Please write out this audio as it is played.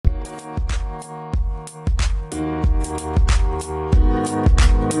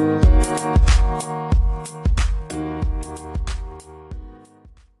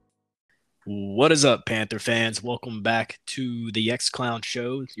What is up, Panther fans? Welcome back to the X Clown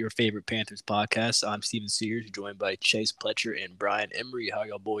Show, your favorite Panthers podcast. I'm Steven Sears, joined by Chase Pletcher and Brian Emery. How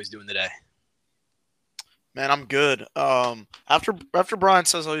y'all boys doing today? Man, I'm good. After Brian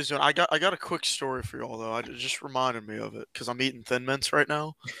says how he's doing, I got a quick story for y'all though. It just reminded me of it because I'm eating Thin Mints right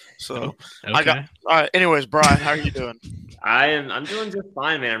now. Oh, So I got okay. all right. Anyways, Brian, how are you doing? I'm doing just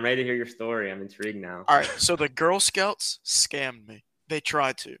fine, man. I'm ready to hear your story. I'm intrigued now. All right. So the Girl Scouts scammed me. They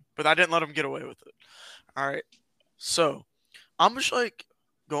tried to, but I didn't let them get away with it. All right. So I'm just like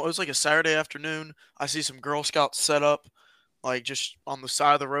going. It was like a Saturday afternoon. I see some Girl Scouts set up, like just on the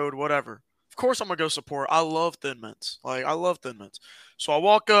side of the road, whatever. Of course, I'm gonna go support. I love Thin Mints. Like I love Thin Mints. So I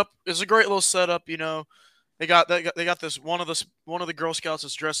walk up. It's a great little setup. They got this one of the Girl Scouts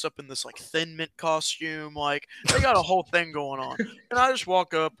is dressed up in this like Thin Mint costume. Like they got a whole thing going on. And I just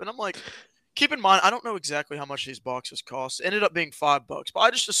walk up and I'm like, keep in mind, I don't know exactly how much these boxes cost. It ended up being $5, but I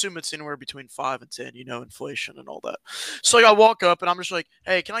just assume it's anywhere between 5 and 10. Inflation and all that. So like, I walk up and I'm just like,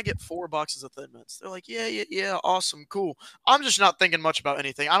 "Hey, can I get 4 boxes of Thin Mints?" They're like, "Yeah, yeah, yeah, awesome, cool." I'm just not thinking much about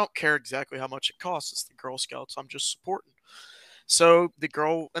anything. I don't care exactly how much it costs. It's the Girl Scouts. I'm just supporting. So the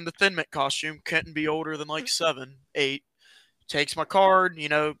girl in the Thin Mint costume couldn't be older than like 7, 8. Takes my card.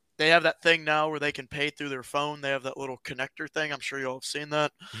 They have that thing now where they can pay through their phone. They have that little connector thing. I'm sure you all have seen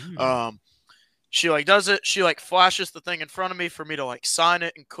that. Mm. Um, she like does it. She like flashes the thing in front of me for me to like sign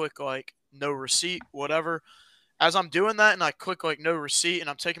it and click like no receipt, whatever. As I'm doing that and I click like no receipt and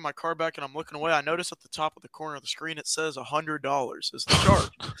I'm taking my card back and I'm looking away, I notice at the top of the corner of the screen it says $100 is the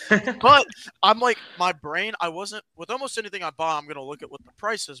charge. But I'm like, my brain, I wasn't, with almost anything I buy, I'm going to look at what the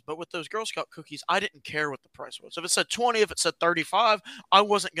price is. But with those Girl Scout cookies, I didn't care what the price was. If it said 20, if it said 35, I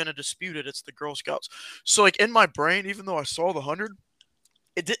wasn't going to dispute it. It's the Girl Scouts. So like in my brain, even though I saw the 100,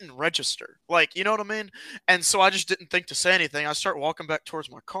 it didn't register. Like, you know what I mean? And so I just didn't think to say anything. I start walking back towards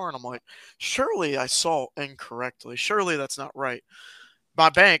my car and I'm like, surely I saw incorrectly. Surely that's not right. My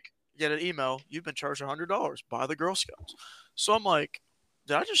bank get an email, "You've been charged $100 by the Girl Scouts." So I'm like,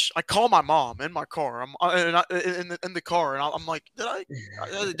 I call my mom in my car. In the car and I'm like, did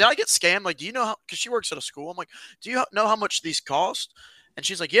I get scammed? Like, do you know how, cuz she works at a school. I'm like, "Do you know how much these cost?" And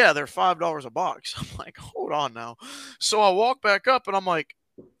she's like, "Yeah, they're $5 a box." I'm like, "Hold on now." So I walk back up and I'm like,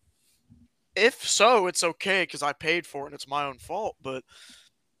 if so, it's okay because I paid for it and it's my own fault. But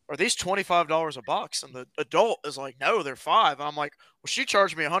are these $25 a box? And the adult is like, "No, they're 5." And I'm like, "Well, she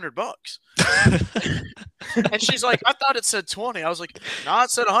charged me $100." And she's like, "I thought it said 20." I was like, "No, it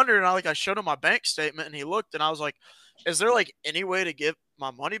said 100." And I showed him my bank statement and he looked and I was like, "Is there like any way to get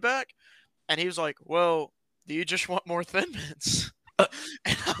my money back?" And he was like, "Well, do you just want more Thin Mints?"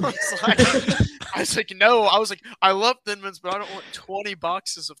 And I was like, "No." I was like, "I love Thin Mints, but I don't want 20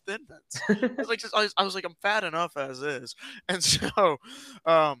 boxes of Thin Mints." I was like, "I'm fat enough as is." And so,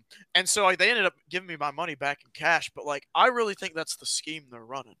 um, like they ended up giving me my money back in cash. But like, I really think that's the scheme they're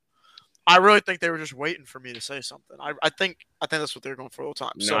running. I really think they were just waiting for me to say something. I think that's what they're going for all the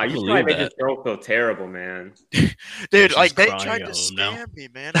time. Nah, I So, you probably believe made this that. girl feel terrible, man. Oh, dude, she's like they crying tried at to home now. scam me,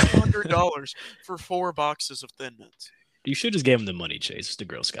 man. $100 for 4 boxes of Thin Mints. You should just give them the money, Chase. It's the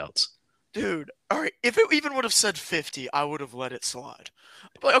Girl Scouts. Dude, all right. If it even would have said 50, I would have let it slide.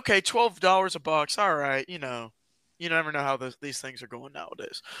 But okay, $12 a box. All right, you never know how these things are going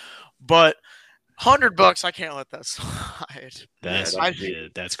nowadays. But $100, I can't let that slide. Yeah, That's I that's yeah,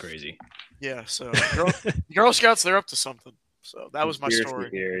 that's crazy. yeah. So Girl Scouts, they're up to something. So that was my conspiracy story.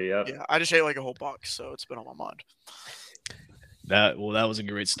 theory. Yep. Yeah, I just ate like a whole box, so it's been on my mind. That was a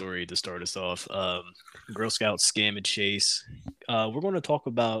great story to start us off. Girl Scout scam and chase. We're going to talk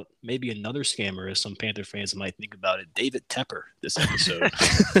about maybe another scammer, as some Panther fans might think about it. David Tepper. This episode,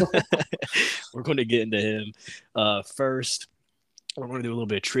 we're going to get into him. First, we're going to do a little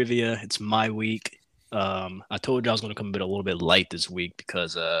bit of trivia. It's my week. I told you I was going to come a little bit light this week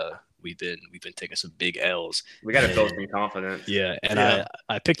because we've been taking some big L's. We got to build And some confidence. yeah, and Yeah.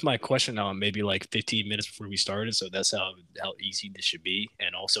 I picked my question out maybe like 15 minutes before we started, so that's how easy this should be.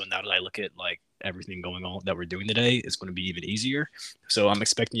 And also now that I look at like everything going on that we're doing today, it's going to be even easier. So I'm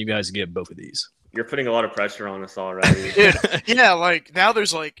expecting you guys to get both of these. You're putting a lot of pressure on us already. Dude, yeah, like now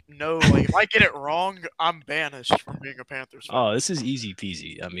there's like no like if I get it wrong, I'm banished from being a Panthers fan. Oh, this is easy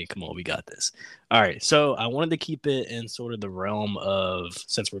peasy. I mean, come on, we got this. All right, so I wanted to keep it in sort of the realm of,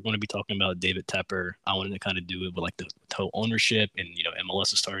 since we're going to be talking about David Tepper, I wanted to kind of do it with like the whole ownership, and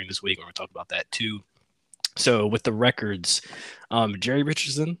MLS is starting this week. We're going to talk about that too. So with the records, Jerry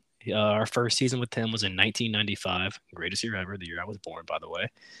Richardson, our first season with him was in 1995, greatest year ever, the year I was born, by the way.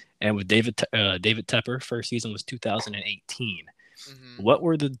 And with David Tepper, first season was 2018. Hmm. What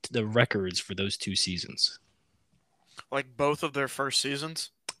were the records for those two seasons? Like both of their first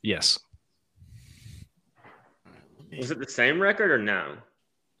seasons. Yes. Was it the same record or no?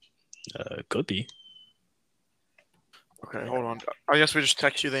 Could be. Okay, hold on. I guess we just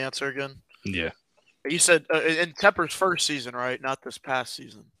text you the answer again. Yeah. You said in Tepper's first season, right? Not this past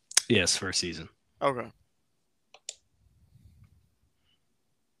season. Yes, first season. Okay.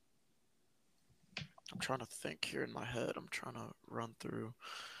 I'm trying to think here in my head. I'm trying to run through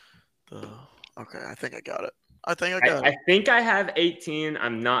the. Okay, I think I got it. I think I have 18.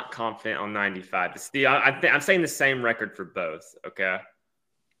 I'm not confident on 95. I'm saying the same record for both. Okay.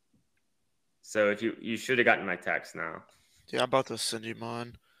 So if you should have gotten my text now. Yeah, I'm about to send you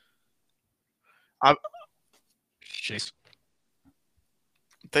mine. Chase.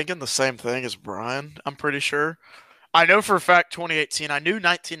 I'm thinking the same thing as Brian. I'm pretty sure. I know for a fact 2018. I knew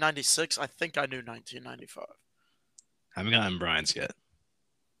 1996. I think I knew 1995. I haven't gotten Brian's yet.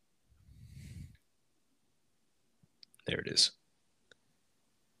 There it is.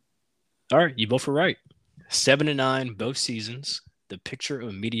 All right, you both were right. 7-9 both seasons. The picture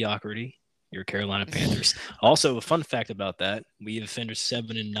of mediocrity. Your Carolina Panthers. Also, a fun fact about that: we have finished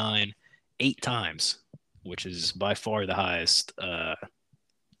 7-9 8 times, which is by far the highest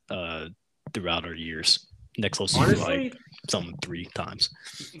throughout our years. Next closest is like something 3 times.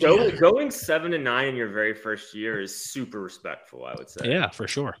 Going 7-9 in your very first year is super respectful, I would say. Yeah, for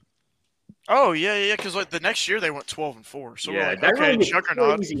sure. Oh yeah, because like the next year they went 12-4. So yeah, we're like, that's okay,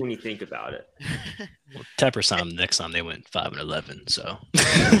 juggernaut. crazy when you think about it. Well, Tepper time next time they went 5-11. So,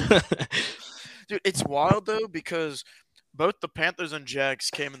 dude, it's wild though because both the Panthers and Jags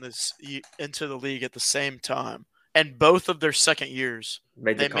came into the league at the same time, and both of their second years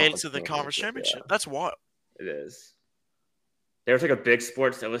they made it to the conference championship. Yeah. That's wild. It is. There was like a big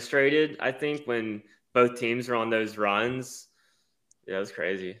Sports Illustrated, I think, when both teams were on those runs. Yeah, it was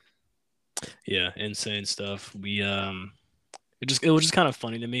crazy. Yeah, insane stuff. We it was just kind of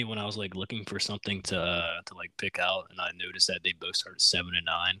funny to me when I was like looking for something to like pick out, and I noticed that they both started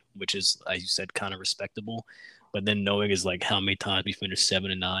 7-9, which is, as you said, kind of respectable. But then knowing is like how many times we finished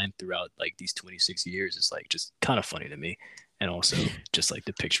 7-9 throughout like these 26 years is like just kind of funny to me, and also just like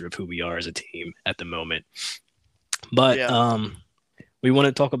the picture of who we are as a team at the moment. But we want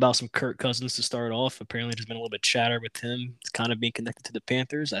to talk about some Kirk Cousins to start off. Apparently, there's been a little bit of chatter with him. It's kind of being connected to the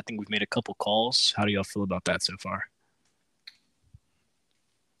Panthers. I think we've made a couple calls. How do y'all feel about that so far?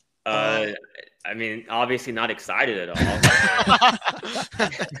 I mean, obviously not excited at all.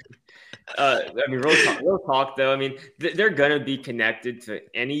 I mean, real talk though. I mean, they're gonna be connected to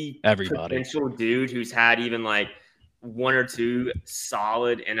everybody potential dude who's had even like 1 or 2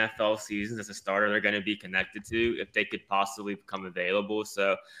 solid NFL seasons as a starter. They're going to be connected to if they could possibly become available.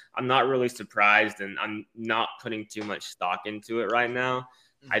 So I'm not really surprised, and I'm not putting too much stock into it right now.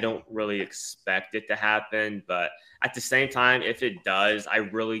 I don't really expect it to happen, but at the same time, if it does, I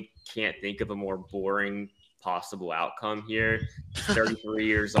really can't think of a more boring possible outcome here. He's 33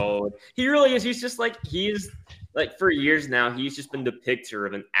 years old. He really is. He's just like, for years now, he's just been the picture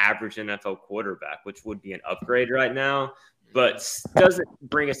of an average NFL quarterback, which would be an upgrade right now, but doesn't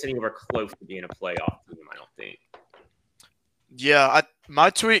bring us anywhere close to being a playoff team, I don't think. Yeah, my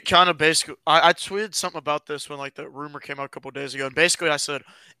tweet kind of basically, I tweeted something about this when like the rumor came out a couple of days ago, and basically I said,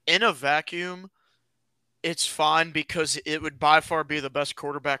 in a vacuum, it's fine because it would by far be the best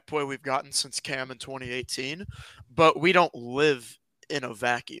quarterback play we've gotten since Cam in 2018, but we don't live in a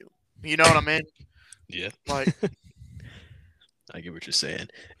vacuum. You know what I mean? Yeah. Like, I get what you're saying.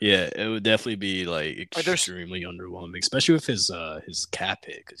 Yeah, it would definitely be like extremely underwhelming, especially with his cap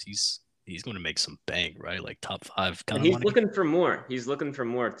hit, because he's going to make some bank, right? Like top 5 kind of money. He's looking for more. He's looking for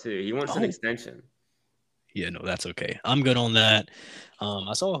more too. He wants an extension. Yeah, no, that's okay. I'm good on that.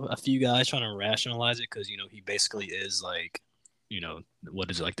 I saw a few guys trying to rationalize it because, he basically is like,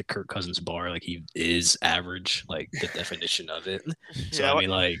 what is it, like the Kirk Cousins bar? Like he is average, like the definition of it. So, yeah, I mean,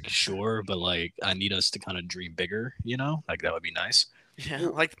 like, sure, but like I need us to kind of dream bigger, like that would be nice. Yeah,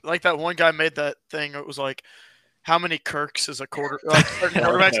 like that one guy made that thing. It was like, how many Kirks is a quarterback? So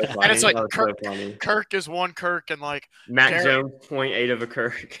and it's like Kirk is one Kirk, and like Matt Jones 0.8 of a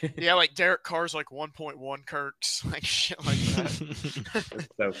Kirk. Yeah, like Derek Carr's like 1.1 Kirks, like shit like that. That's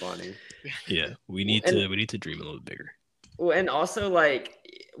so funny. Yeah, we need to dream a little bigger. Well, and also like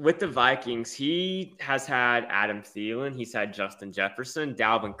with the Vikings, he has had Adam Thielen, he's had Justin Jefferson,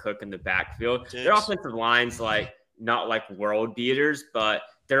 Dalvin Cook in the backfield. Their offensive line's like not like world beaters, but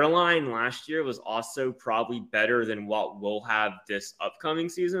their line last year was also probably better than what we'll have this upcoming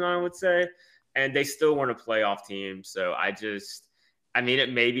season, I would say. And they still weren't a playoff team. So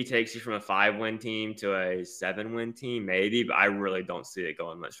it maybe takes you from a 5-win team to a 7-win team, maybe, but I really don't see it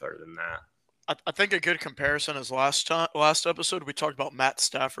going much further than that. I think a good comparison is last episode we talked about Matt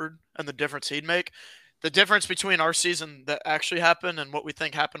Stafford and the difference he'd make. The difference between our season that actually happened and what we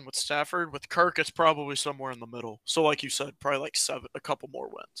think happened with Stafford, with Kirk, it's probably somewhere in the middle. So, like you said, probably like a couple more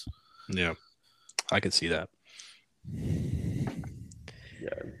wins. Yeah, I could see that. Yeah,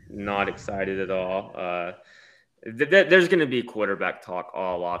 not excited at all. There's going to be quarterback talk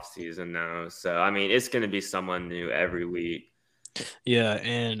all off season now. So, I mean, it's going to be someone new every week. Yeah,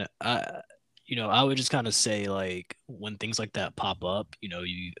 and I would just kind of say, like, when things like that pop up,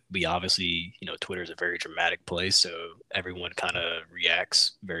 we obviously, Twitter is a very dramatic place, so everyone kind of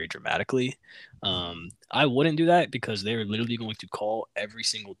reacts very dramatically. I wouldn't do that because they're literally going to call every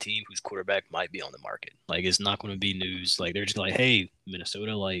single team whose quarterback might be on the market. Like, it's not going to be news. Like, they're just like, hey,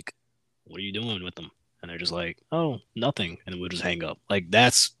 Minnesota, like, what are you doing with them? And they're just like, oh, nothing. And we'll just hang up. Like,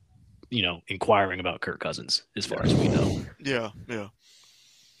 that's, inquiring about Kirk Cousins as far as we know. Yeah.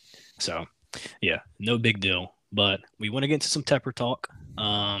 So, yeah, no big deal. But we want to get into some Tepper talk.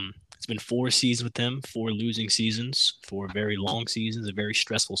 It's been 4 seasons with him, 4 losing seasons, 4 very long seasons, and very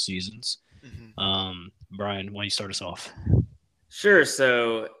stressful seasons. Mm-hmm. Brian, why don't you start us off? Sure.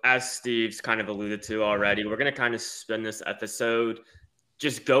 So, as Steve's kind of alluded to already, we're going to kind of spend this episode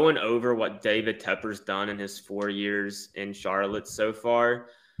just going over what David Tepper's done in his 4 years in Charlotte so far.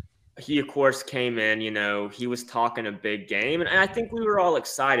 He, of course, came in, he was talking a big game. And I think we were all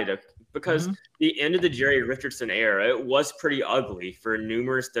excited because the end of the Jerry Richardson era, it was pretty ugly for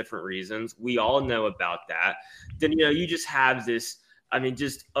numerous different reasons. We all know about that. Then, you just have this,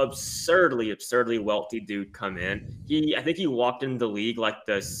 just absurdly wealthy dude come in. I think he walked into the league like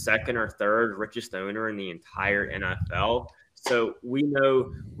the 2nd or 3rd richest owner in the entire NFL. So we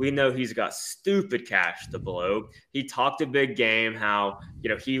know he's got stupid cash to blow. He talked a big game, how,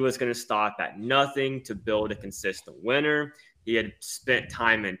 he was going to stop at nothing to build a consistent winner. He had spent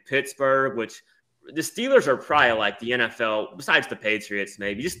time in Pittsburgh, which the Steelers are probably like the NFL, besides the Patriots,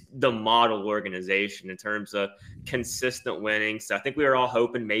 maybe just the model organization in terms of consistent winning. So I think we were all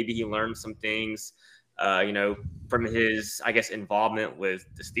hoping maybe he learned some things, from his, I guess, involvement with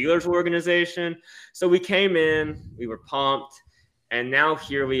the Steelers organization. So we came in, we were pumped, and now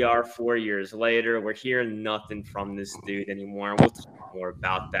here we are 4 years later. We're hearing nothing from this dude anymore. We'll talk more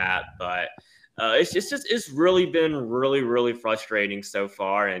about that, but it's really been really frustrating so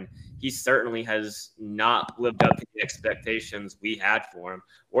far, and he certainly has not lived up to the expectations we had for him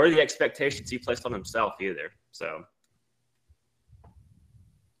or the expectations he placed on himself either. So.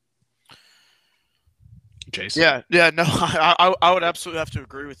 Jason. Yeah, no, I would absolutely have to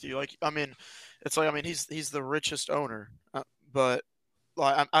agree with you. He's the richest owner, but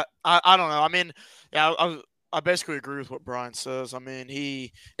like I don't know. I basically agree with what Brian says.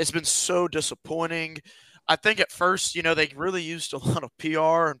 It's been so disappointing. I think at first, they really used a lot of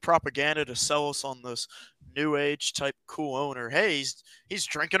PR and propaganda to sell us on this new age type cool owner. Hey, he's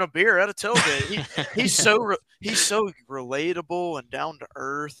drinking a beer at a tailgate. He's so relatable and down to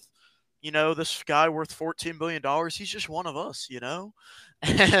earth. This guy worth $14 billion, he's just one of us,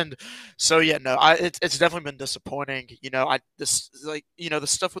 And so, yeah, no, it's definitely been disappointing. The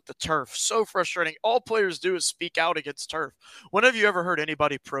stuff with the turf, so frustrating. All players do is speak out against turf. When have you ever heard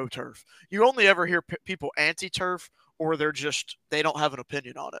anybody pro turf? You only ever hear people anti-turf, or they don't have an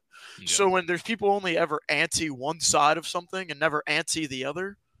opinion on it. Yeah. So when there's people only ever anti one side of something and never anti the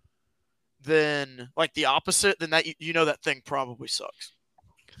other, then like the opposite, then that, that thing probably sucks.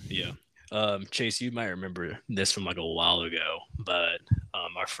 Yeah. Chase, you might remember this from like a while ago, but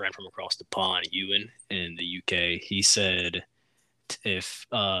our friend from across the pond, Ewan, in the UK, he said if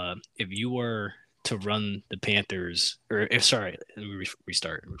you were to run the Panthers, let me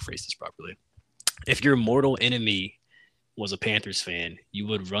rephrase this properly. If your mortal enemy was a Panthers fan, you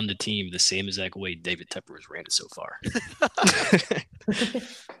would run the team the same exact way David Tepper has ran it so far.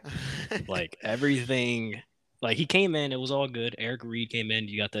 Like everything. Like, he came in, it was all good. Eric Reed came in,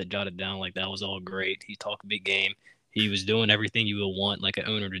 you got that jotted down. Like, that was all great. He talked a big game. He was doing everything you would want, like, an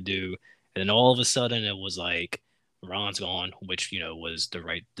owner to do. And then all of a sudden, it was like, Ron's gone, which, was the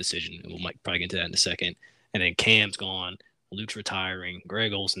right decision. We might probably get into that in a second. And then Cam's gone. Luke's retiring.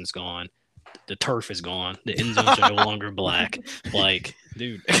 Greg Olson's gone. The turf is gone. The end zones are no longer black. Like,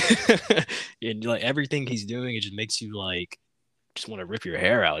 dude. And, like, everything he's doing, it just makes you, like, just want to rip your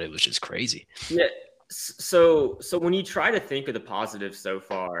hair out. It was just crazy. Yeah. So when you try to think of the positives so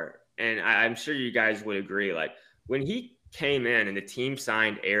far, and I'm sure you guys would agree, like when he came in and the team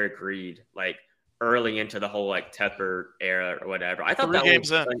signed Eric Reed, like early into the whole like Tepper era or whatever, I thought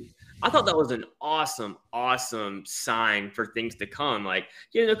I thought that was an awesome sign for things to come. Like,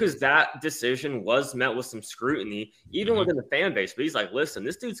 because that decision was met with some scrutiny, even within the fan base. But he's like, listen,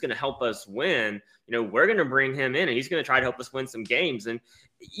 this dude's going to help us win. We're going to bring him in and he's going to try to help us win some games. And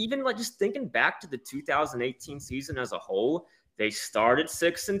even like just thinking back to the 2018 season as a whole, they started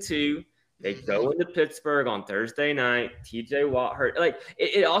 6-2. They go into Pittsburgh on Thursday night. TJ Watt hurt. Like,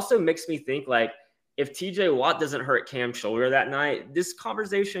 it also makes me think, like, if TJ Watt doesn't hurt Cam's shoulder that night, this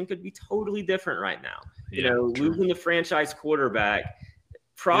conversation could be totally different right now. Losing the franchise quarterback,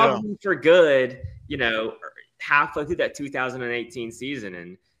 probably for good, halfway through that 2018 season.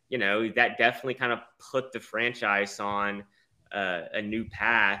 And, that definitely kind of put the franchise on a new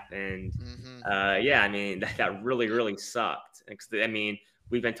path. And, I mean, that really, really sucked. I mean,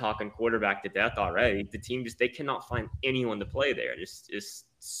 we've been talking quarterback to death already. The team they cannot find anyone to play there. It's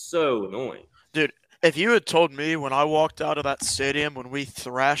so annoying. Dude, if you had told me when I walked out of that stadium when we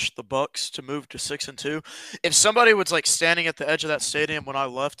thrashed the Bucks to move to 6-2, if somebody was like standing at the edge of that stadium when I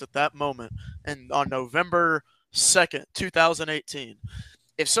left at that moment and on November 2nd, 2018,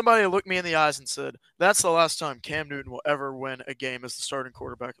 if somebody looked me in the eyes and said, that's the last time Cam Newton will ever win a game as the starting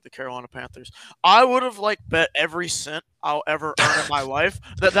quarterback of the Carolina Panthers, I would have bet every cent I'll ever earn in my life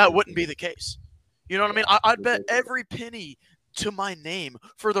that wouldn't be the case. You know what I mean? I'd bet every penny to my name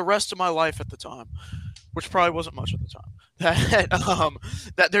for the rest of my life at the time, which probably wasn't much at the time,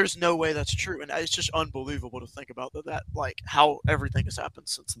 that there's no way that's true. And it's just unbelievable to think about that like how everything has happened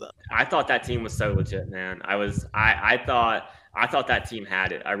since then. I thought that team was so legit, man. I thought that team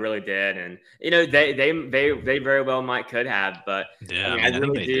had it. I really did. And, they very well could have, but I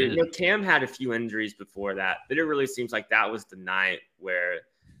really do. Cam had a few injuries before that, but it really seems like that was the night where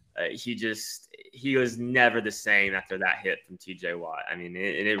he was never the same after that hit from TJ Watt. I mean,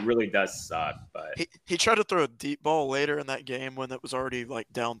 it really does suck. But he tried to throw a deep ball later in that game when it was already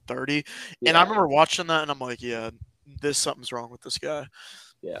like down 30. Yeah. And I remember watching that and I'm like, yeah, something's wrong with this guy.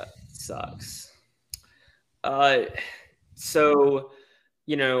 Yeah, it sucks. So,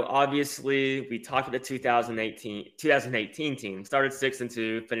 obviously we talked about the 2018 team. Started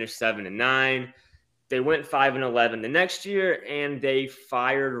 6-2, finished 7-9. They went 5-11 the next year, and they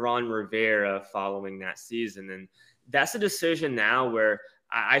fired Ron Rivera following that season. And that's a decision now where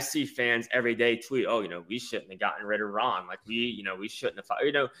I see fans every day tweet, "Oh, we shouldn't have gotten rid of Ron. Like we shouldn't have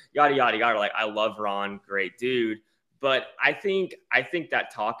fired, yada yada yada." Like, I love Ron, great dude, but I think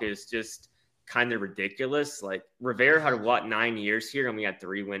that talk is just kind of ridiculous. Like, Rivera had 9 years here and we had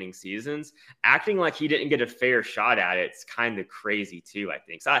 3 winning seasons. Acting like he didn't get a fair shot at it's kind of crazy too, I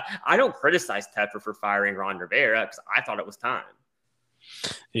think. So I don't criticize Tepper for firing Ron Rivera because I thought it was time.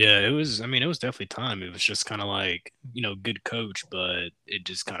 Yeah, it was definitely time. It was just kind of like, good coach, but it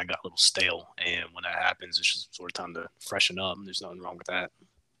just kind of got a little stale. And when that happens, it's just sort of time to freshen up. And there's nothing wrong with that.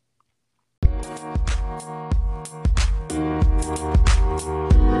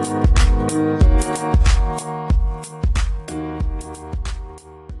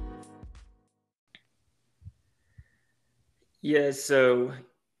 Yeah, so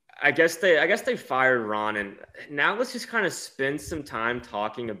I guess they fired Ron, and now let's just kind of spend some time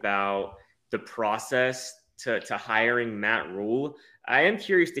talking about the process to hiring Matt Rule. I am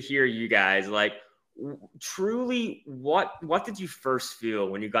curious to hear you guys, like, truly, what did you first feel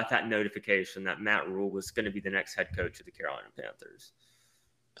when you got that notification that Matt Rule was going to be the next head coach of the Carolina Panthers?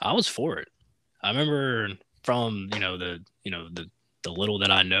 I was for it. I remember from the little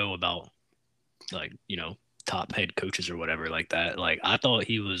that I know about, like, top head coaches or whatever like that. Like, I thought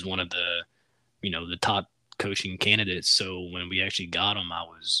he was one of the the top coaching candidates. So when we actually got him, I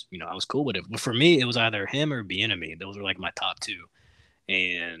was cool with it. But for me, it was either him or Bieniemy. Those were like my top two,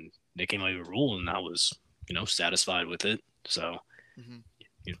 and they came out with a Rule, and I was satisfied with it. So,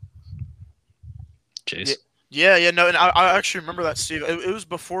 Chase. Yeah, no, and I actually remember that, Steve. It was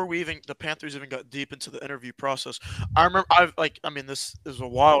before the Panthers even got deep into the interview process. I remember, this is a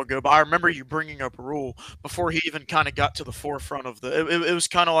while ago, but I remember you bringing up Rule before he even kind of got to the forefront of it was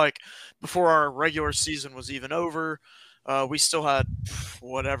kind of like before our regular season was even over. We still had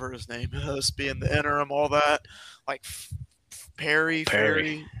whatever his name is being the interim, all that, like Perry.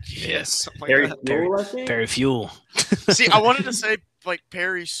 Yes. Perry Fuel. See, I wanted to say like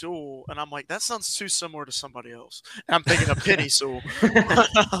Perry Sewell, and I'm like, that sounds too similar to somebody else. And I'm thinking of Penny Sewell.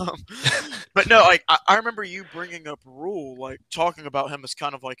 But no, like I remember you bringing up Rule, like talking about him as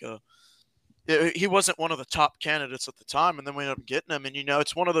kind of like he wasn't one of the top candidates at the time, and then we ended up getting him. And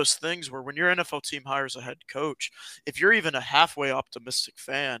it's one of those things where when your NFL team hires a head coach, if you're even a halfway optimistic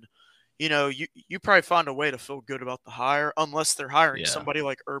fan, you probably find a way to feel good about the hire, unless they're hiring somebody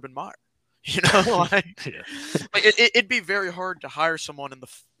like Urban Meyer. You know, Yeah. like it'd be very hard to hire someone in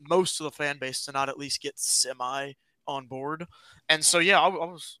most of the fan base to not at least get semi on board. And so yeah,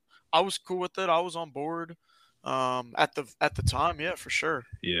 I was cool with it. I was on board at the time, yeah, for sure.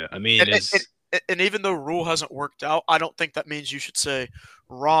 Yeah, I mean, And even though Rule hasn't worked out, I don't think that means you should say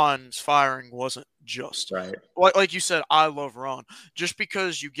Ron's firing wasn't just. Right. Like you said, I love Ron. Just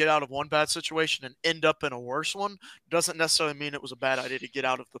because you get out of one bad situation and end up in a worse one doesn't necessarily mean it was a bad idea to get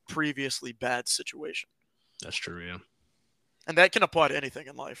out of the previously bad situation. That's true, yeah. And that can apply to anything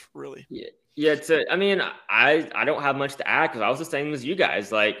in life, really. Yeah. Yeah. I mean, I don't have much to add because I was the same as you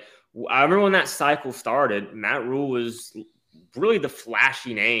guys. Like, I remember when that cycle started, Matt Rule was really the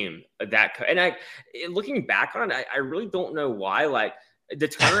flashy name of that. And looking back on it, I really don't know why. Like, the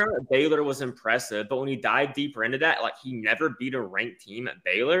turnaround at Baylor was impressive, but when you dive deeper into that, like, he never beat a ranked team at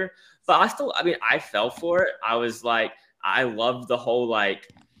Baylor. But I fell for it. I was like, I loved the whole, like,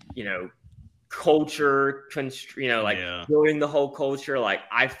 culture, building the whole culture. Like,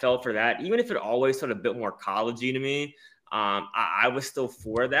 I fell for that, even if it always sort of a bit more collegey to me. I was still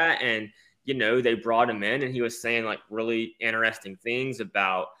for that. And, they brought him in and he was saying like really interesting things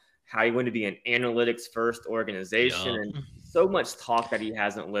about how he wanted to be an analytics first organization and so much talk that he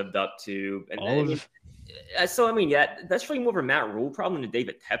hasn't lived up to. That's really more of a Matt Rule problem than a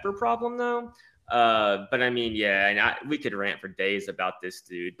David Tepper problem though. But I mean, yeah, and we could rant for days about this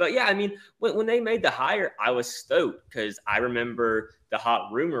dude. But yeah, I mean, when they made the hire, I was stoked because I remember the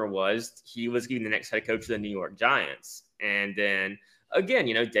hot rumor was he was getting the next head coach of the New York Giants. And then again,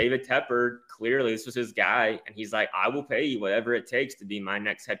 David Tepper, clearly this was his guy. And he's like, I will pay you whatever it takes to be my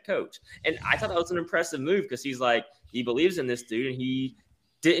next head coach. And I thought that was an impressive move because he's like, he believes in this dude and he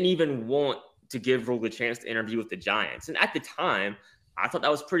didn't even want to give Rule the chance to interview with the Giants. And at the time, I thought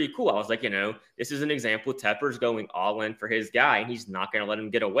that was pretty cool. I was like, this is an example. Tepper's going all in for his guy, and he's not going to let him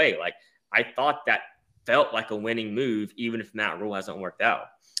get away. Like, I thought that felt like a winning move, even if Matt Rule hasn't worked out.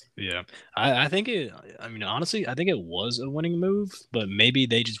 Yeah, honestly, I think it was a winning move, but maybe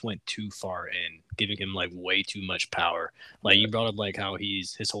they just went too far in, giving him like way too much power. Like you brought up like how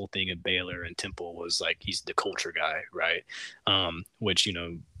his whole thing at Baylor and Temple was like he's the culture guy, right? Which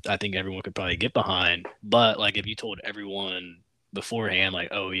I think everyone could probably get behind. But like if you told everyone beforehand, like,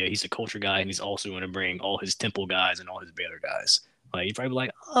 oh yeah, he's a culture guy and he's also going to bring all his Temple guys and all his Baylor guys, like you'd probably be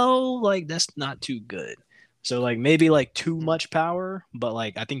like, oh, like that's not too good. So like maybe like too much power, but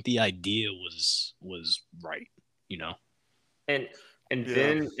like I think the idea was right, And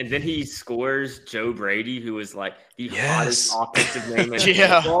then he scores Joe Brady, who was like the hottest offensive name in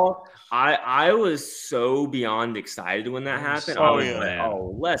football. I was so beyond excited when that happened.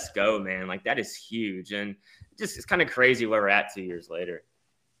 Oh, let's go, man! Like that is huge, and it's kind of crazy where we're at 2 years later.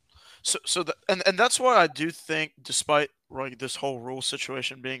 So that's why I do think, despite like this whole Rule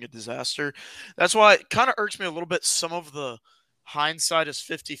situation being a disaster, that's why it kind of irks me a little bit. Some of the hindsight is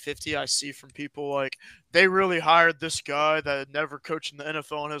 50-50 I see from people like they really hired this guy that had never coached in the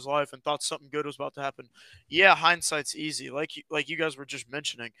NFL in his life and thought something good was about to happen. Yeah, hindsight's easy. Like you guys were just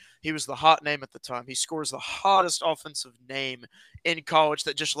mentioning, he was the hot name at the time. He scores the hottest offensive name in college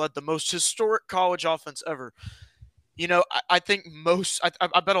that just led the most historic college offense ever. I think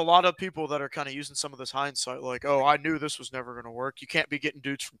I bet a lot of people that are kind of using some of this hindsight, like, oh, I knew this was never going to work. You can't be getting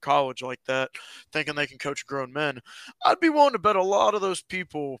dudes from college like that thinking they can coach grown men. I'd be willing to bet a lot of those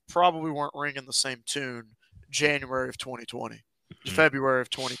people probably weren't ringing the same tune January of 2020, February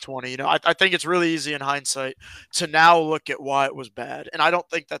of 2020. I think it's really easy in hindsight to now look at why it was bad. And I don't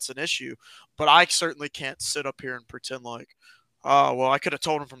think that's an issue, but I certainly can't sit up here and pretend like, oh, well, I could have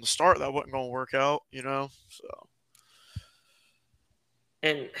told him from the start that wasn't going to work out, so.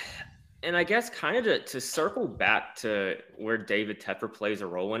 And I guess kind of to circle back to where David Tepper plays a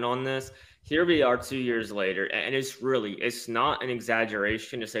role in on this, here we are 2 years later, and it's not an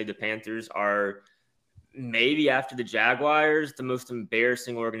exaggeration to say the Panthers are maybe after the Jaguars, the most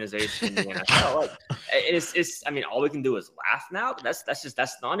embarrassing organization in the NFL. Like, all we can do is laugh now, but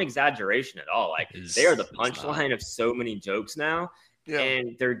that's not an exaggeration at all. Like they are the punchline of so many jokes now,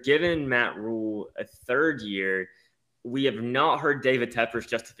 and they're giving Matt Rule a third year. We have not heard David Tepper's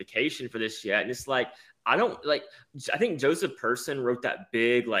justification for this yet. And it's like, I think Joseph Person wrote that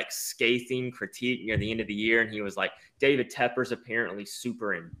big, like, scathing critique near the end of the year. And he was like, David Tepper's apparently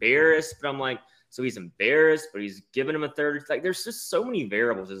super embarrassed. But I'm like, so he's embarrassed, but he's giving him a third. It's like, there's just so many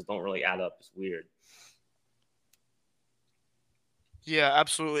variables that don't really add up. It's weird. Yeah,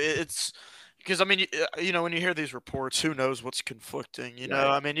 absolutely. It's because, when you hear these reports, who knows what's conflicting,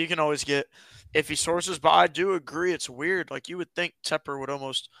 Right. You can always get iffy sources, but I do agree it's weird. Like, you would think Tepper would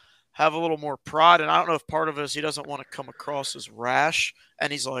almost have a little more pride. And I don't know if part of it is he doesn't want to come across as rash.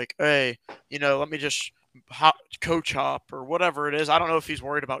 And he's like, hey, let me just coach hop or whatever it is. I don't know if he's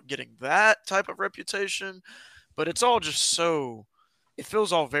worried about getting that type of reputation, but it's all just so – it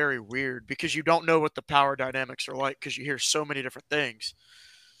feels all very weird because you don't know what the power dynamics are like because you hear so many different things.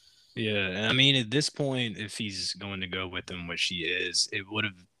 Yeah, and I mean, at this point, if he's going to go with him, which he is, it would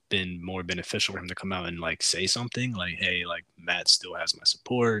have been more beneficial for him to come out and like say something like, hey, like Matt still has my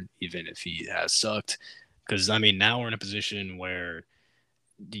support, even if he has sucked. Because I mean, now we're in a position where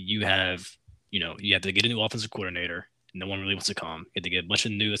you have to get a new offensive coordinator. No one really wants to come. You have to get a bunch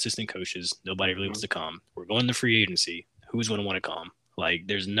of new assistant coaches. Nobody really wants to come. We're going to free agency. Who's going to want to come? Like,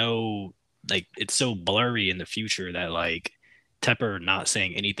 there's no, like, it's so blurry in the future that like Tepper not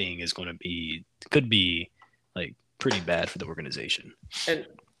saying anything could be like pretty bad for the organization. And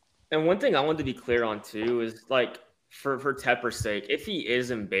one thing I wanted to be clear on too is like for Tepper's sake, if he is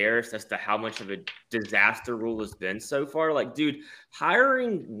embarrassed as to how much of a disaster Rule has been so far, like, dude,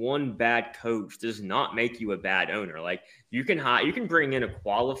 hiring one bad coach does not make you a bad owner. Like, you can bring in a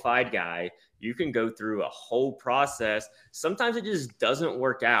qualified guy, you can go through a whole process. Sometimes it just doesn't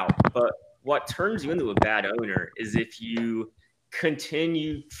work out, but what turns you into a bad owner is if you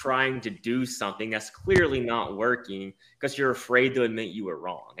continue trying to do something that's clearly not working because you're afraid to admit you were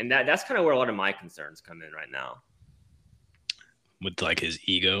wrong. And that's kind of where a lot of my concerns come in right now. With like his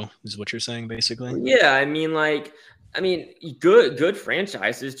ego is what you're saying, basically? Yeah, I mean, good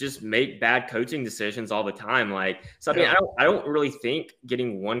franchises just make bad coaching decisions all the time. Like, so I mean, I don't really think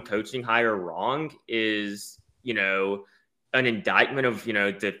getting one coaching hire wrong is, an indictment of,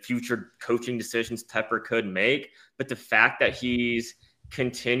 the future coaching decisions Tepper could make. But the fact that he's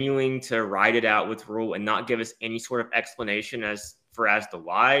continuing to ride it out with Rule and not give us any sort of explanation as to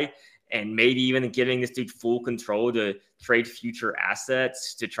why, and maybe even giving this dude full control to trade future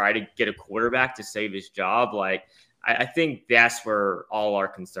assets to try to get a quarterback to save his job. Like, I think that's where all our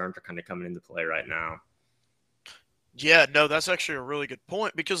concerns are kind of coming into play right now. Yeah, no, that's actually a really good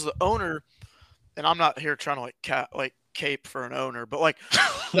point because the owner, and I'm not here trying to cape for an owner, but like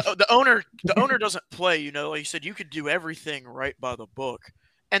the owner doesn't play, like you said, you could do everything right by the book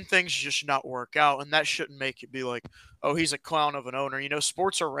and things just not work out. And that shouldn't make it be like, oh, he's a clown of an owner.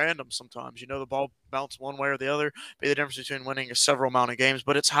 Sports are random sometimes. The ball bounce one way or the other. Be the difference between winning a several amount of games,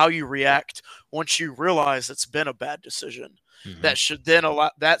 but it's how you react once you realize it's been a bad decision. Mm-hmm. That should then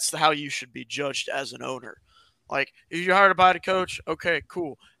that's how you should be judged as an owner. Like, if you hired a bad coach, okay,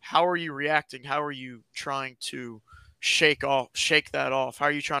 cool. How are you reacting? How are you trying to shake that off? How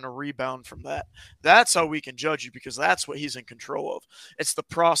are you trying to rebound from that? That's how we can judge you because that's what he's in control of. It's the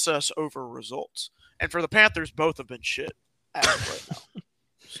process over results. And for the Panthers, both have been shit as of right now.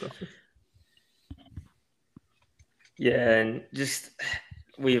 So. Yeah, and just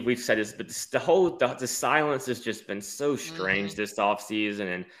we've said this, but the silence has just been so strange this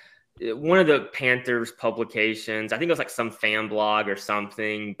offseason. And one of the Panthers publications, I think it was like some fan blog or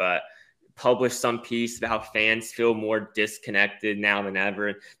something, but published some piece about how fans feel more disconnected now than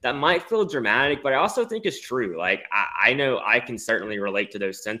ever. That might feel dramatic, but I also think it's true. Like, I know I can certainly relate to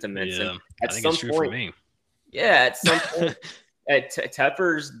those sentiments. Yeah, and at I think some it's true point, for me. Yeah, at some point,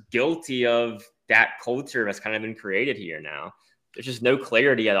 Tepper's guilty of that culture that's kind of been created here now. There's just no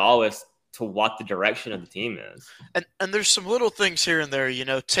clarity at all as to what the direction of the team is. And there's some little things here and there,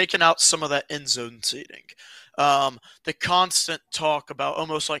 taking out some of that end zone seating. The constant talk about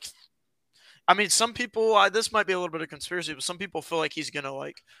almost like, I mean, some people, this might be a little bit of conspiracy, but some people feel like he's going to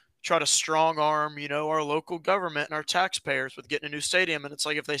like try to strong arm, our local government and our taxpayers with getting a new stadium. And it's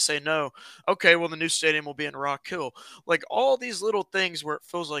like, if they say no, okay, well, the new stadium will be in Rock Hill. Like, all these little things where it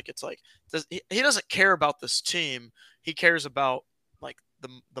feels like it's like, he doesn't care about this team. He cares about like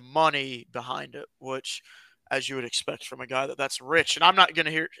the money behind it, which, as you would expect from a guy that's rich. And I'm not going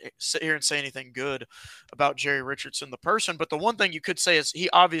to sit here and say anything good about Jerry Richardson, the person, but the one thing you could say is he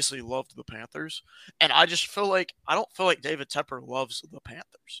obviously loved the Panthers. And I just feel like, I don't feel like David Tepper loves the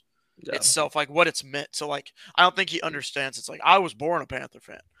Panthers itself, like what it's meant. So like, I don't think he understands. It's like, I was born a Panther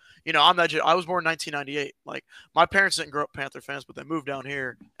fan. I was born in 1998. Like, my parents didn't grow up Panther fans, but they moved down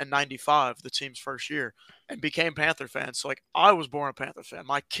here in 95, the team's first year, and became Panther fans. So, like, I was born a Panther fan.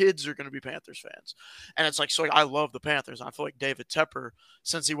 My kids are going to be Panthers fans. And it's like, so like, I love the Panthers. And I feel like David Tepper,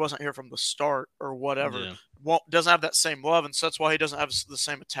 since he wasn't here from the start or whatever, doesn't have that same love. And so that's why he doesn't have the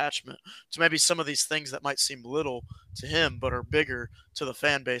same attachment to maybe some of these things that might seem little to him, but are bigger to the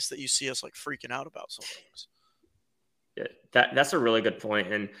fan base that you see us like freaking out about sometimes. Yeah, that's a really good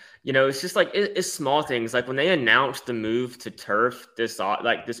point. And, it's just like, it's small things. Like, when they announced the move to turf this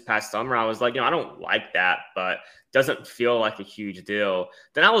past summer, I was like, I don't like that, but doesn't feel like a huge deal.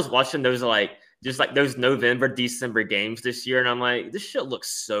 Then I was watching those those November, December games this year, and I'm like, this shit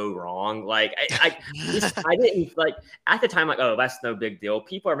looks so wrong. Like I didn't like at the time, like, oh, that's no big deal.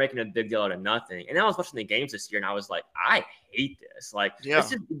 People are making a big deal out of nothing. And then I was watching the games this year, and I was like, I hate this. Like,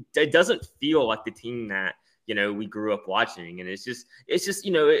 it doesn't feel like the team that we grew up watching, and it's just it's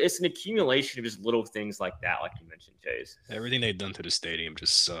an accumulation of just little things like that, like you mentioned, Chase. Everything they've done to the stadium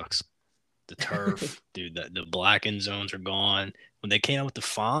just sucks. The turf, dude, the black end zones are gone. When they came out with the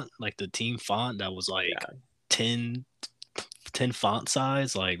font, like the team font that was like 10 font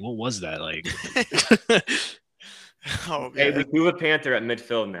size, like what was that? Like hey, we move a Panther at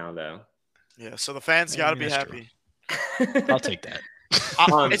midfield now though. Yeah, so the fans gotta be happy. I'll take that.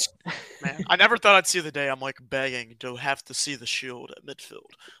 Man, I never thought I'd see the day I'm like begging to have to see the shield at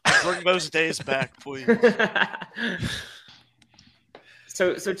midfield. Like, bring those days back, please.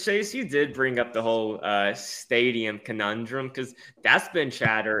 So Chase, you did bring up the whole stadium conundrum because that's been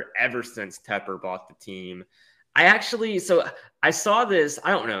chatter ever since Tepper bought the team. I saw this.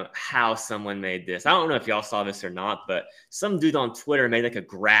 I don't know how someone made this. I don't know if y'all saw this or not, but some dude on Twitter made like a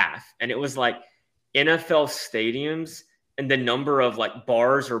graph, and it was like NFL stadiums and the number of like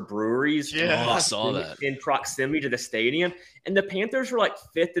bars or breweries I saw that in proximity to the stadium. And the Panthers were like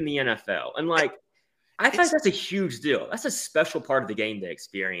 5th in the NFL. And like, I think that's a huge deal. That's a special part of the game day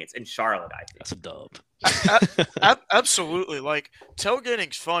experience in Charlotte, I think. That's a dub. Absolutely. Like,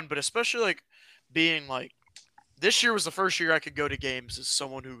 tailgating's fun, but especially like being like, this year was the first year I could go to games as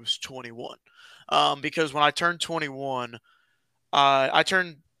someone who was 21. Because when I turned 21,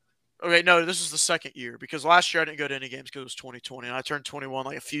 okay, no, this is the second year because last year I didn't go to any games because it was 2020, and I turned 21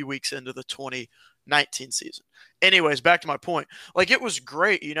 like a few weeks into the 2019 season. Anyways, back to my point. Like, it was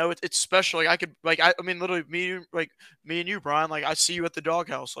great, it's special. Like, I mean, literally me and you, Brian. Like, I see you at the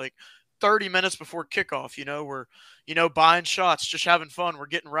doghouse like 30 minutes before kickoff. We're buying shots, just having fun. We're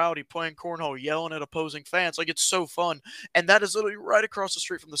getting rowdy, playing cornhole, yelling at opposing fans. Like, it's so fun, and that is literally right across the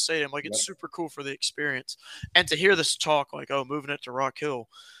street from the stadium. Like, it's super cool for the experience, and to hear this talk like, oh, moving it to Rock Hill.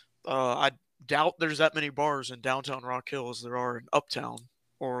 I doubt there's that many bars in downtown Rock Hill as there are in Uptown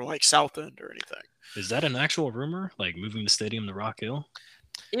or like South End or anything. Is that an actual rumor? Like moving the stadium to Rock Hill?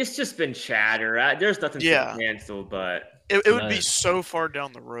 It's just been chatter. There's nothing substantial, but it would be so far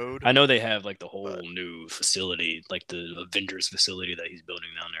down the road. I know they have like the whole new facility, like the Avengers facility that he's building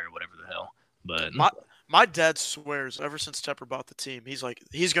down there, or whatever the hell. But my dad swears ever since Tepper bought the team, he's like,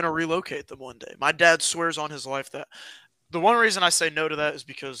 he's going to relocate them one day. My dad swears on his life that the one reason I say no to that is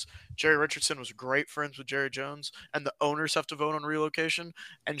because Jerry Richardson was great friends with Jerry Jones, and the owners have to vote on relocation,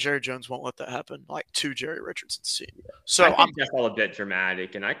 and Jerry Jones won't let that happen, like, to Jerry Richardson's team. So I think that's all a bit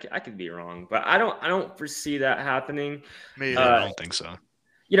dramatic, and I could be wrong, but I don't foresee that happening. Me, I don't think so.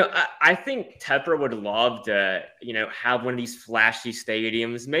 I think Tepper would love to, have one of these flashy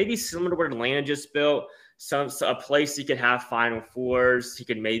stadiums, maybe similar to what Atlanta just built. A place he could have Final Fours. He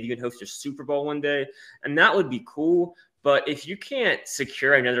could maybe even host a Super Bowl one day, and that would be cool. But if you can't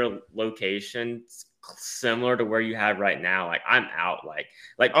secure another location similar to where you have right now, like, I'm out.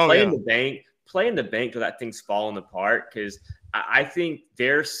 Play in the bank till that thing's falling apart, because I think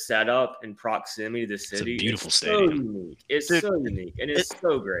their setup and proximity to the city is beautiful stadium. So unique. It's so unique, and it's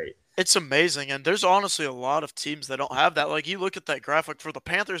so great. It's amazing, and there's honestly a lot of teams that don't have that. Like, you look at that graphic for the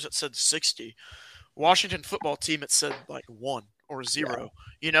Panthers, it said 60. Washington football team, it said like 1 or 0.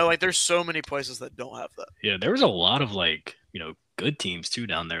 Like, there's so many places that don't have that. Yeah, there was a lot of like, good teams too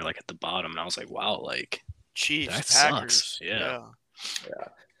down there, like at the bottom, and I was like, wow, like, Chiefs, that Packers, sucks. Yeah.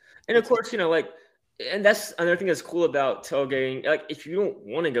 And of course, and that's another thing that's cool about tailgating. Like, if you don't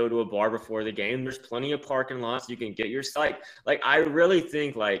want to go to a bar before the game, there's plenty of parking lots. You can get your site. Like, I really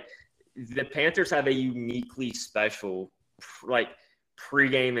think like the Panthers have a uniquely special like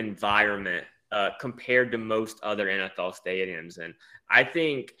pregame environment compared to most other NFL stadiums. And I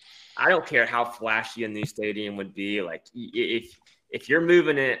think, I don't care how flashy a new stadium would be. Like, if you're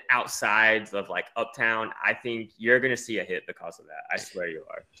moving it outside of like Uptown, I think you're going to see a hit because of that. I swear you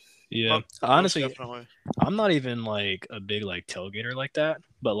are. Yeah, honestly, definitely. I'm not even like a big like tailgater like that,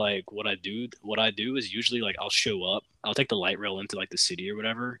 but like what I do is usually like I'll show up, I'll take the light rail into like the city or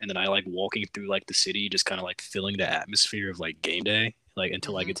whatever, and then I like walking through like the city, just kind of like feeling the atmosphere of like game day, like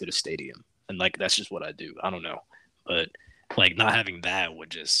until I get to the stadium, and like that's just what I do. I don't know, but like not having that would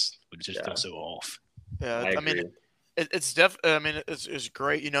just feel so off. Yeah, I mean. It's it's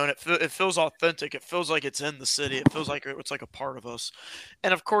great, and it feels authentic. It feels like it's in the city. It feels like it's like a part of us.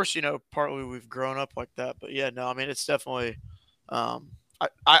 And of course, partly we've grown up like that. But yeah, no, I mean, it's definitely.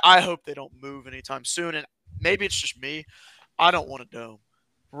 I hope they don't move anytime soon. And maybe it's just me. I don't want a dome.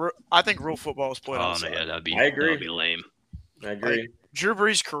 I think real football is played Oh, outside. no, yeah, that'd be I agree. That'd be lame. I agree. Like, Drew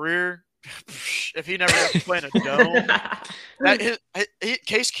Brees' career, if he never got to play in a dome,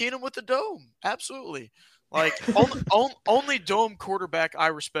 Case Keenum with the dome, absolutely. Like only dome quarterback I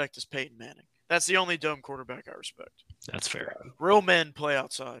respect is Peyton Manning. That's the only dome quarterback I respect. That's fair. Real men play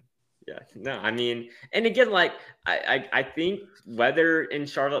outside. Yeah, no, I mean, and again, like I think weather in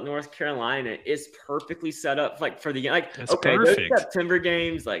Charlotte, North Carolina is perfectly set up like for the like. That's okay, perfect. those September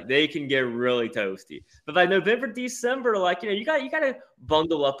games, like they can get really toasty, but by November, December, like you got to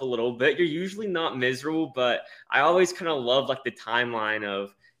bundle up a little bit. You're usually not miserable, but I always kind of love like the timeline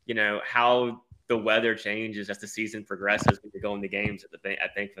of how the weather changes as the season progresses when you're going to games at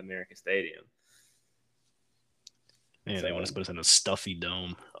Bank of America Stadium. Man, they want to put us in a stuffy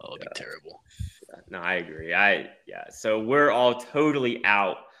dome. Oh, it'd be terrible. No, I agree. So we're all totally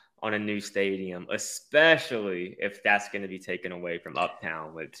out on a new stadium, especially if that's going to be taken away from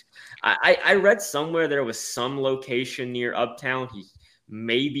Uptown, which I read somewhere there was some location near Uptown he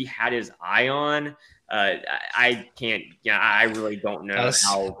maybe had his eye on. I can't. Yeah, I really don't know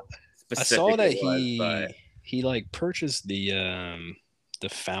how specific. I saw that but he like purchased the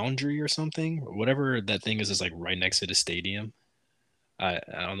Foundry or something, or whatever that thing is like right next to the stadium. I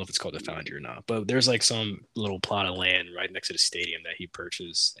don't know if it's called the Foundry or not, but there's like some little plot of land right next to the stadium that he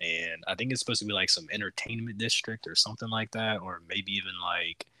purchased, and I think it's supposed to be like some entertainment district or something like that, or maybe even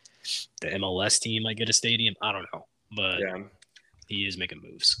like the MLS team might get a stadium. I don't know, but he is making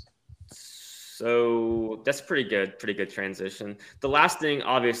moves. So that's pretty good transition. The last thing,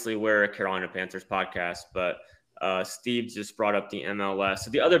 obviously, we're a Carolina Panthers podcast, but Steve just brought up the MLS. So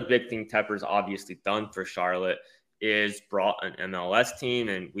the other big thing Tepper's obviously done for Charlotte is brought an MLS team,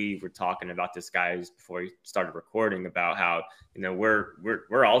 and we were talking about this, guys, before we started recording about how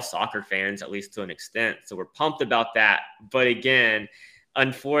we're all soccer fans, at least to an extent, so we're pumped about that. But again,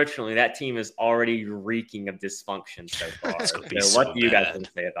 unfortunately, that team is already reeking of dysfunction so far. So what do you guys want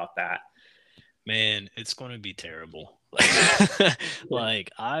to say about that? Man, it's going to be terrible.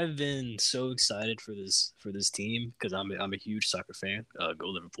 Like I've been so excited for this team because I'm a huge soccer fan. Go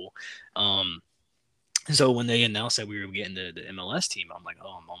Liverpool. So when they announced that we were getting the MLS team, I'm like,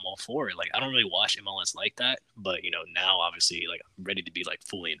 oh, I'm all for it. Like I don't really watch MLS like that, but now obviously like I'm ready to be like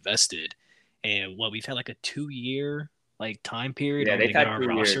fully invested. And we've had like a 2-year like time period where they got our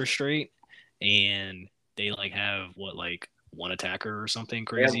roster straight, and they like have one attacker or something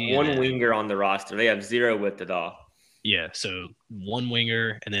crazy. They have one winger on the roster. They have zero width at all. Yeah, so one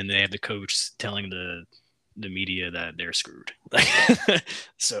winger, and then they have the coach telling the media that they're screwed.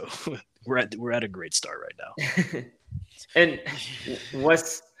 So we're at a great start right now. And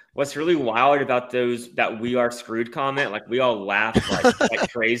what's really wild about that "we are screwed" comment, like we all laughed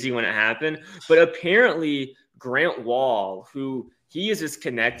like crazy when it happened, but apparently Grant Wall, who he is as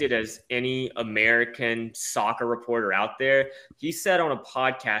connected as any American soccer reporter out there, he said on a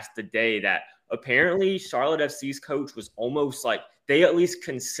podcast today that apparently Charlotte FC's coach was almost like they at least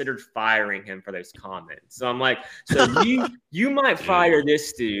considered firing him for those comments. So I'm like, so you might fire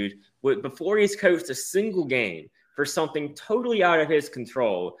this dude before he's coached a single game for something totally out of his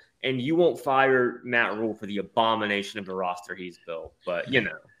control, and you won't fire Matt Rule for the abomination of the roster he's built. But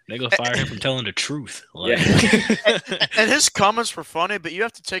they're going to fire him from telling the truth. And his comments were funny, but you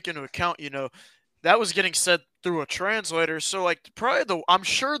have to take into account, that was getting said through a translator. So, I'm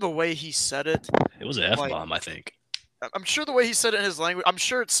sure the way he said it. It was an F-bomb, I think. I'm sure the way he said it in his language, I'm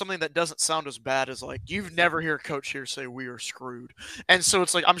sure it's something that doesn't sound as bad as you've never hear a coach here say we are screwed. And so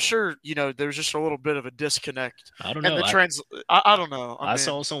it's I'm sure, there's just a little bit of a disconnect. I don't know. I don't know. I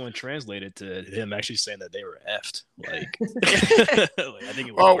saw someone translate it to him actually saying that they were effed. I think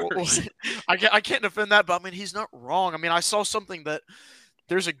it was worse. I can't defend that, but I mean, he's not wrong. I mean, I saw something that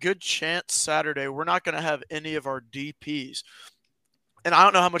there's a good chance Saturday we're not going to have any of our DPs. And I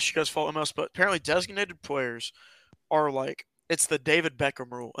don't know how much you guys follow MLS, but apparently designated players are it's the David Beckham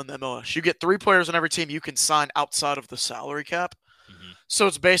rule in the MLS. You get 3 players on every team you can sign outside of the salary cap. Mm-hmm. So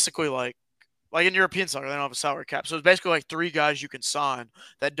it's basically like in European soccer, they don't have a salary cap. So it's basically 3 guys you can sign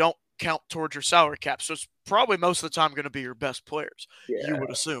that don't count towards your salary cap. So it's probably most of the time going to be your best players, you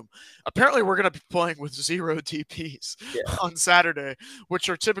would assume. Apparently, we're going to be playing with 0 DPs on Saturday, which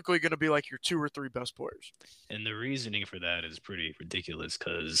are typically going to be your 2 or 3 best players. And the reasoning for that is pretty ridiculous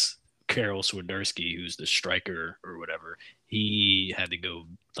because Karol Swiderski, who's the striker or whatever, he had to go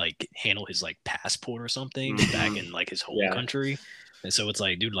handle his passport or something back in his home country. And so it's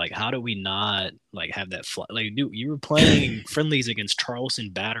dude, how do we not have that dude, you were playing friendlies against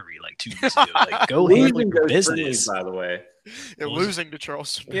Charleston Battery 2 years ago. Go handle your business. By the way. Losing to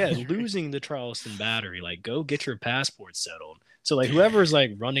Charleston. Yeah, losing to Charleston Battery. Go get your passport settled. So like whoever's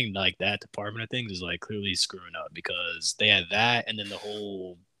like running like that department of things is like clearly screwing up because they had that and then the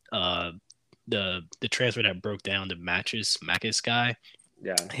whole the transfer that broke down the Makis guy.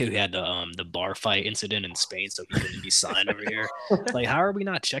 Yeah. Who had the bar fight incident in Spain, so he couldn't be signed over here. Like, how are we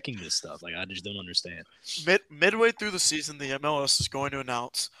not checking this stuff? Like, I just don't understand. Midway through the season, the MLS is going to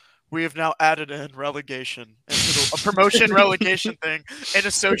announce we have now added in relegation into a promotion relegation thing in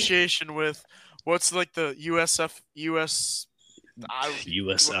association with what's like the USL.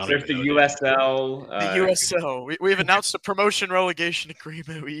 There's the USL. The USL. We've announced a promotion relegation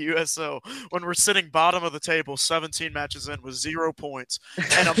agreement with USL when we're sitting bottom of the table, 17 matches in with 0 points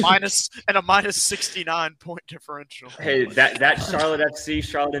and a minus 69 point differential. Hey, that Charlotte FC,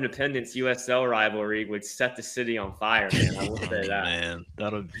 Charlotte Independence USL rivalry would set the city on fire, man. I will say that. Man,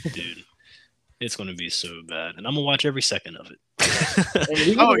 dude. It's going to be so bad, and I'm gonna watch every second of it.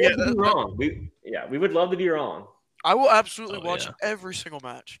 We would love to be wrong. I will absolutely watch every single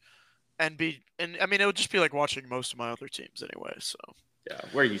match, and I mean, it would just be like watching most of my other teams anyway. So yeah,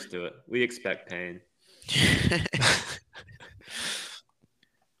 we're used to it. We expect pain.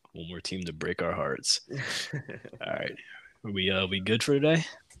 One more team to break our hearts. All right, are we good for today?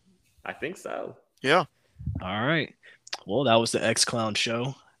 I think so. Yeah. All right. Well, that was the X Clown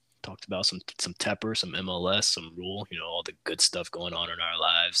Show. Talked about some Tepper, some MLS, some Rule. All the good stuff going on in our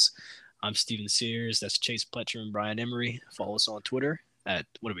lives. I'm Steven Sears. That's Chase Pletcher and Brian Emery. Follow us on Twitter at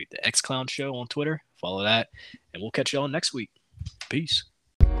the X Clown Show on Twitter. Follow that, and we'll catch y'all next week. Peace.